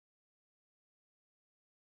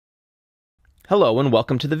Hello and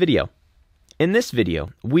welcome to the video. In this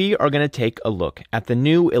video, we are going to take a look at the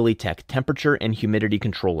new Elitech temperature and humidity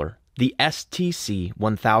controller, the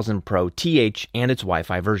STC-1000 Pro TH and its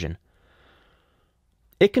Wi-Fi version.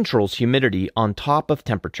 It controls humidity on top of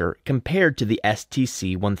temperature compared to the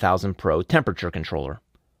STC-1000 Pro temperature controller.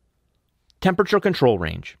 Temperature control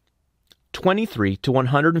range: 23 to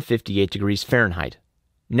 158 degrees Fahrenheit,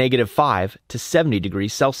 -5 to 70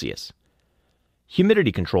 degrees Celsius.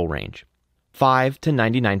 Humidity control range: 5 to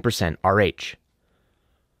 99% RH.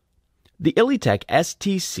 The Elitech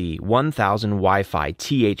STC-1000 WiFi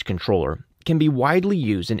TH controller can be widely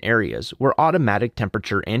used in areas where automatic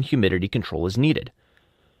temperature and humidity control is needed,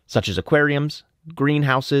 such as aquariums,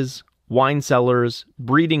 greenhouses, wine cellars,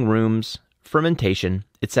 breeding rooms, fermentation,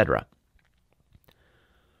 etc.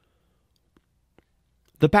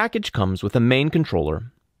 The package comes with a main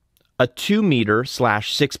controller, a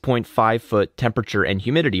 2-meter/6.5-foot temperature and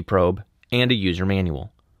humidity probe, and a user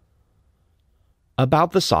manual.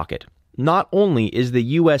 About the socket: not only is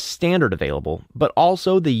the US standard available, but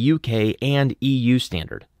also the UK and EU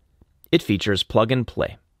standard. It features plug and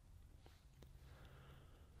play.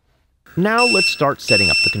 Now let's start setting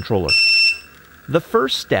up the controller. The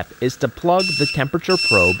first step is to plug the temperature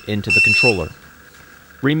probe into the controller.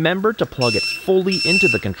 Remember to plug it fully into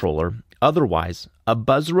the controller, otherwise a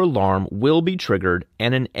buzzer alarm will be triggered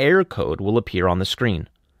and an error code will appear on the screen.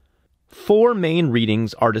 4 main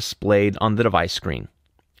readings are displayed on the device screen.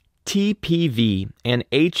 TPV and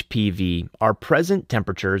HPV are present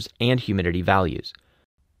temperatures and humidity values.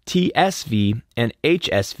 TSV and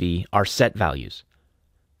HSV are set values.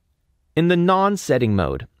 In the non-setting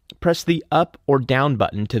mode, press the up or down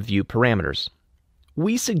button to view parameters.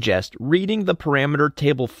 We suggest reading the parameter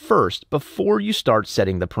table first before you start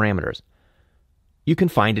setting the parameters. You can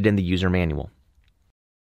find it in the user manual.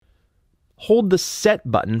 Hold the Set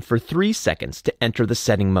button for 3 seconds to enter the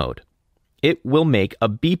setting mode. It will make a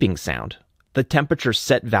beeping sound. The temperature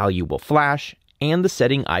set value will flash, and the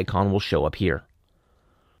setting icon will show up here.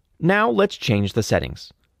 Now let's change the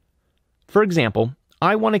settings. For example,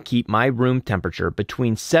 I want to keep my room temperature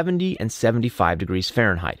between 70 and 75 degrees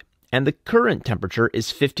Fahrenheit, and the current temperature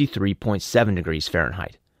is 53.7 degrees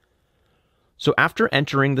Fahrenheit. So after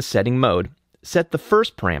entering the setting mode, set the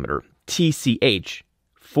first parameter, TCH,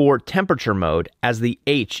 for temperature mode, as the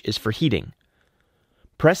H is for heating.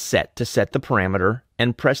 Press Set to set the parameter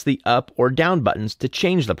and press the up or down buttons to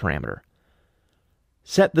change the parameter.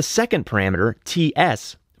 Set the second parameter,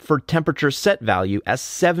 TS, for temperature set value as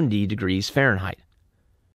 70 degrees Fahrenheit.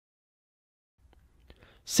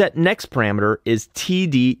 Set next parameter is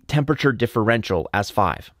TD temperature differential as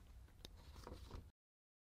 5.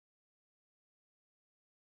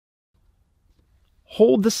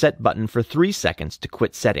 Hold the Set button for 3 seconds to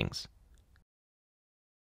quit settings.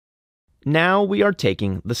 Now we are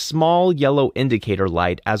taking the small yellow indicator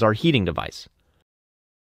light as our heating device.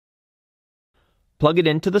 Plug it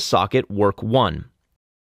into the socket work 1.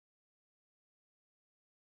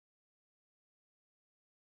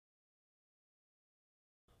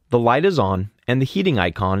 The light is on and the heating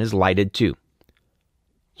icon is lighted too.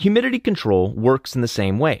 Humidity control works in the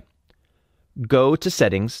same way. Go to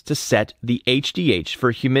Settings to set the HDH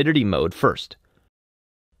for humidity mode first.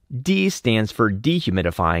 D stands for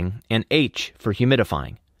dehumidifying and H for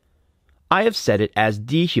humidifying. I have set it as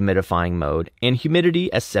dehumidifying mode and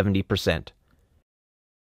humidity as 70%.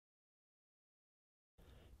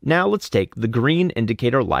 Now let's take the green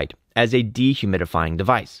indicator light as a dehumidifying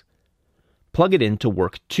device. Plug it in to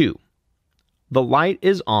work 2. The light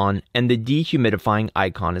is on and the dehumidifying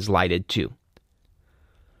icon is lighted too.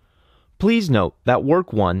 Please note that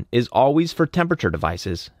work 1 is always for temperature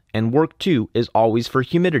devices and work 2 is always for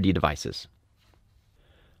humidity devices.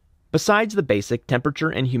 Besides the basic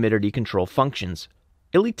temperature and humidity control functions,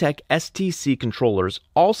 Elitech STC controllers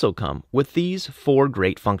also come with these 4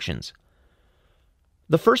 great functions.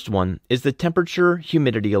 The first one is the temperature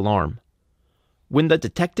humidity alarm. When the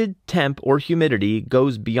detected temp or humidity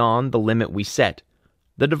goes beyond the limit we set,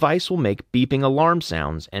 the device will make beeping alarm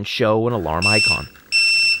sounds and show an alarm icon.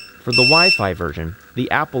 For the Wi-Fi version,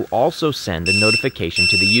 the app will also send a notification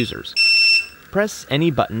to the users. Press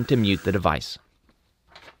any button to mute the device.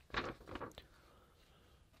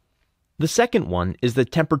 The second one is the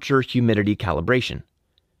temperature humidity calibration.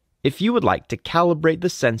 If you would like to calibrate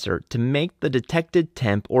the sensor to make the detected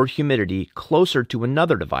temp or humidity closer to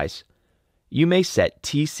another device, you may set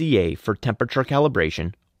TCA for temperature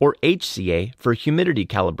calibration or HCA for humidity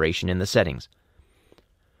calibration in the settings.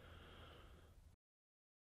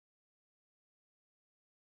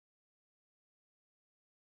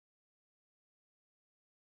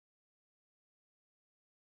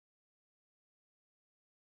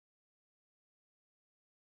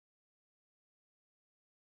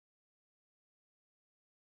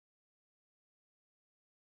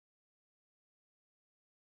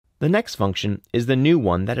 The next function is the new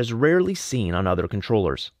one that is rarely seen on other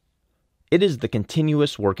controllers. It is the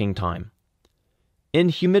continuous working time. In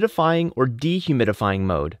humidifying or dehumidifying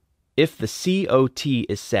mode, if the COT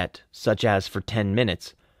is set, such as for 10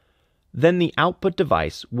 minutes, then the output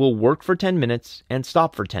device will work for 10 minutes and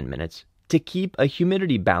stop for 10 minutes to keep a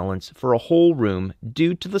humidity balance for a whole room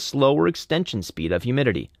due to the slower extension speed of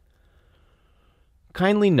humidity.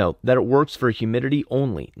 Kindly note that it works for humidity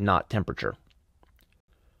only, not temperature.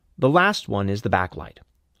 The last one is the backlight.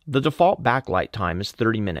 The default backlight time is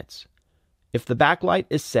 30 minutes. If the backlight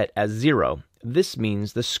is set as 0, this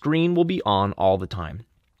means the screen will be on all the time.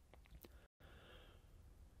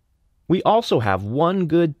 We also have one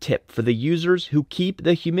good tip for the users who keep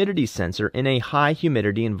the humidity sensor in a high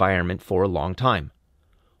humidity environment for a long time.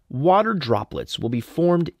 Water droplets will be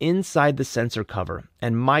formed inside the sensor cover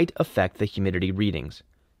and might affect the humidity readings.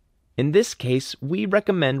 In this case, we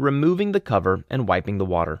recommend removing the cover and wiping the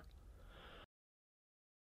water.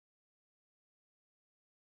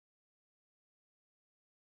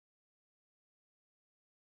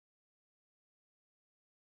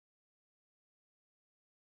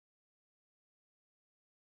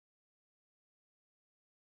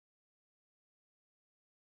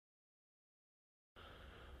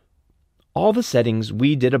 All the settings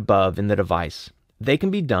we did above in the device, they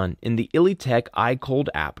can be done in the Elitech iCold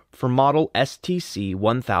app for model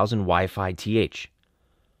STC-1000WiFi TH.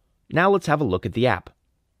 Now let's have a look at the app.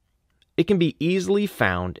 It can be easily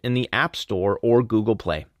found in the App Store or Google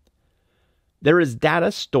Play. There is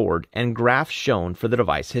data stored and graphs shown for the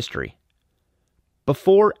device history.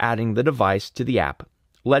 Before adding the device to the app,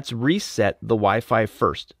 let's reset the Wi-Fi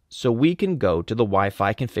first so we can go to the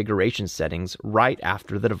Wi-Fi configuration settings right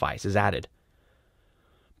after the device is added.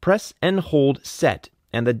 Press and hold Set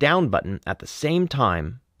and the down button at the same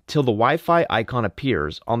time till the Wi-Fi icon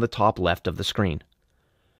appears on the top left of the screen.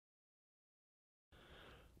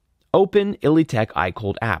 Open Elitech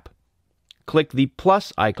iCold app. Click the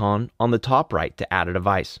plus icon on the top right to add a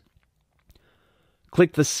device.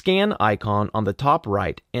 Click the scan icon on the top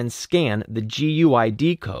right and scan the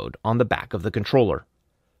GUID code on the back of the controller.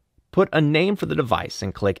 Put a name for the device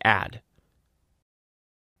and click Add.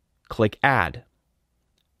 Click Add.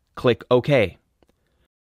 Click OK.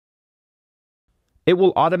 It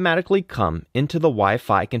will automatically come into the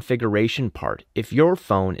Wi-Fi configuration part if your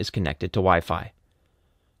phone is connected to Wi-Fi.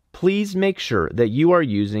 Please make sure that you are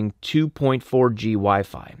using 2.4G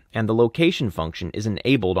Wi-Fi and the location function is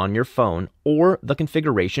enabled on your phone or the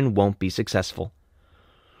configuration won't be successful.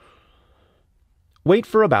 Wait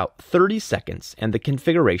for about 30 seconds and the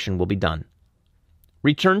configuration will be done.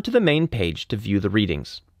 Return to the main page to view the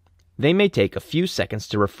readings. They may take a few seconds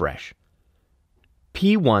to refresh.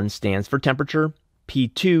 P1 stands for temperature,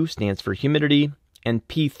 P2 stands for humidity, and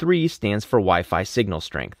P3 stands for Wi-Fi signal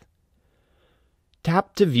strength.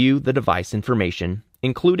 Tap to view the device information,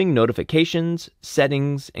 including notifications,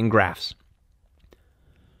 settings, and graphs.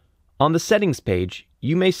 On the settings page,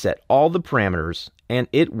 you may set all the parameters and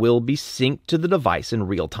it will be synced to the device in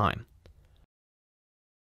real time.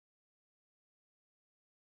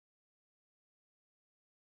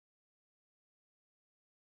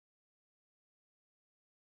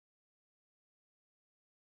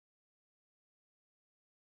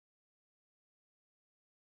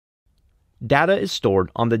 Data is stored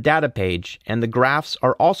on the data page and the graphs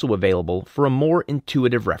are also available for a more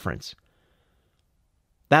intuitive reference.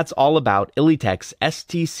 That's all about Elitech's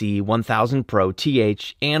STC-1000 Pro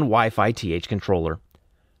TH and Wi-Fi TH controller.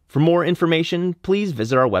 For more information, please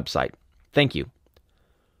visit our website. Thank you.